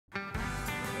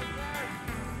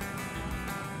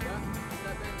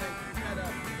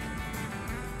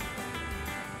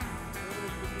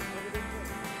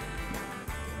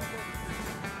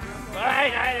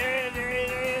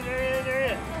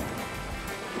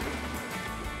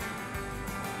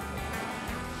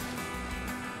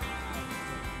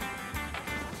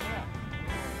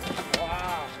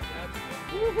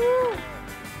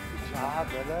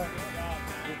that?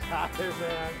 You're tired,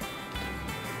 man.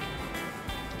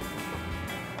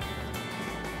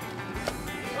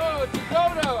 Oh, it's a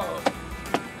dodo!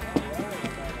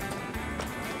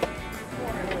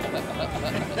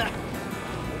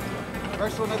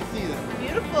 First one of the season.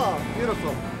 Beautiful.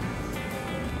 Beautiful.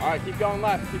 All right, keep going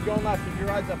left. Keep going left. Keep your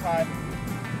rods up high.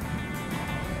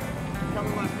 Keep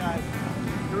coming left, guys.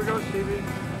 Here we go, Stevie.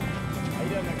 How you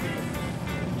doing there, Keith?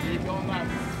 Keep going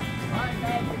left. All right,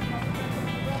 guys. Keep coming left.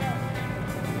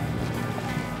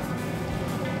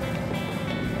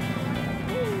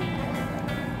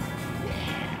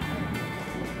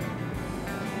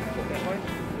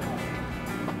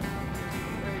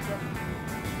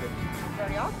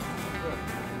 Already off?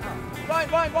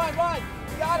 Blind.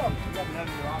 You got him. You got the head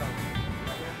of your auto.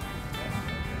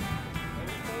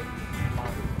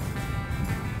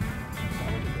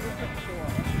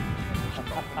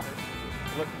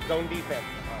 Look, zone defense.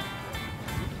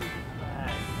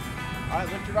 All right,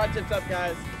 lift your rod tips up,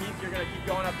 guys. Keith, you're going to keep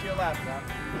going up to your left.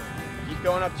 Keep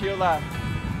going up to your left.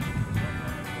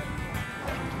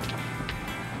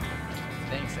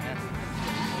 Thanks, man.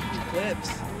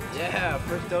 Eclipse. Yeah,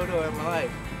 first dodo in my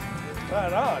life.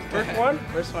 Right on. First one?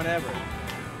 First one ever.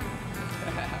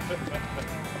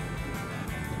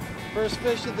 First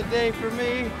fish of the day for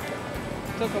me.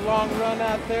 Took a long run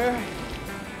out there.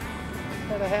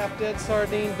 Had a half-dead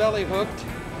sardine belly hooked.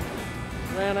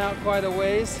 Ran out quite a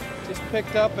ways. Just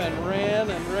picked up and ran.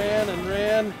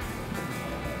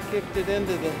 Kicked it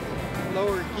into the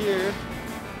lower gear.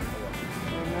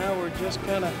 And now we're just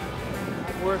kind of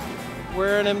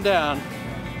wearing him down.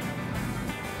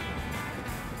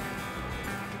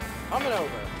 Coming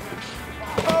over.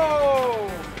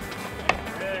 Oh!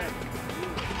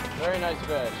 Very nice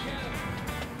fish.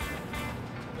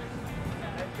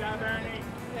 Nice job, Ernie.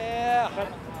 Yeah.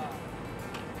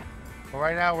 Well,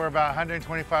 right now we're about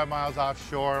 125 miles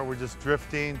offshore. We're just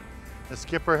drifting. The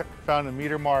skipper found a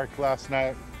meter mark last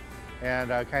night and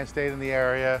kind of stayed in the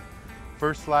area.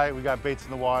 First light, we got baits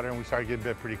in the water and we started getting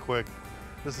bit pretty quick.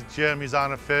 This is Jim, he's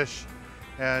on a fish.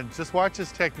 And just watch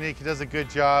his technique, he does a good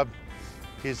job.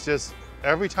 He's just,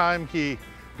 every time he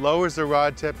lowers the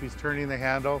rod tip, he's turning the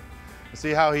handle.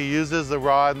 See how he uses the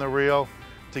rod and the reel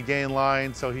to gain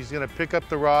line. So he's gonna pick up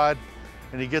the rod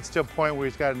and he gets to a point where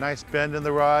he's got a nice bend in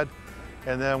the rod.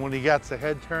 And then when he gets the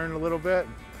head turned a little bit,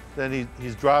 then he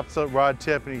drops the rod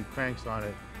tip and he cranks on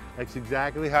it. That's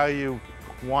exactly how you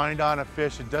wind on a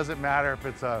fish. It doesn't matter if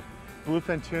it's a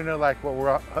bluefin tuna like what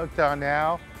we're hooked on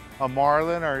now, a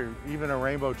marlin, or even a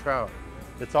rainbow trout.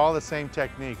 It's all the same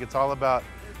technique. It's all about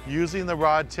using the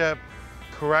rod tip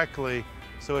correctly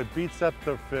so it beats up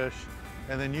the fish,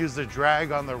 and then use the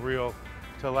drag on the reel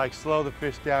to like slow the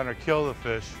fish down or kill the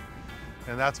fish.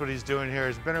 And that's what he's doing here.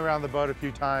 He's been around the boat a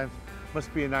few times.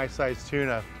 Must be a nice sized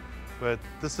tuna. But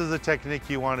this is a technique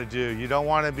you want to do. You don't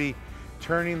want to be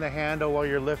turning the handle while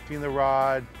you're lifting the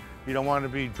rod. You don't want to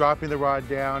be dropping the rod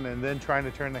down and then trying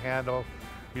to turn the handle.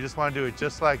 You just want to do it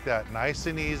just like that, nice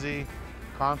and easy,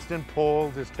 constant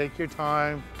pull, just take your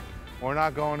time. We're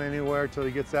not going anywhere till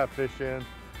he gets that fish in,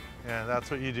 and that's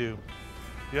what you do.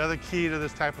 The other key to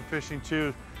this type of fishing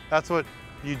too, that's what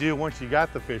you do once you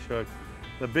got the fish hooked.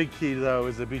 The big key though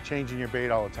is to be changing your bait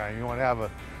all the time. You want to have a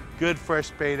good fresh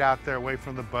bait out there away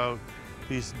from the boat.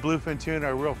 These bluefin tuna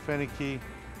are real finicky,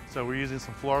 so we're using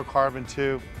some fluorocarbon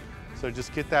too. So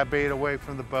just get that bait away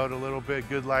from the boat a little bit,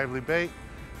 good lively bait.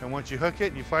 And once you hook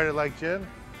it, you fight it like Jim,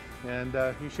 and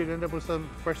you should end up with some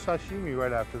fresh sashimi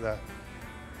right after that.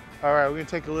 All right, we're gonna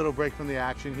take a little break from the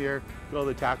action here, go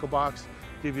to the tackle box,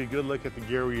 give you a good look at the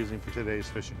gear we're using for today's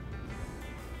fishing.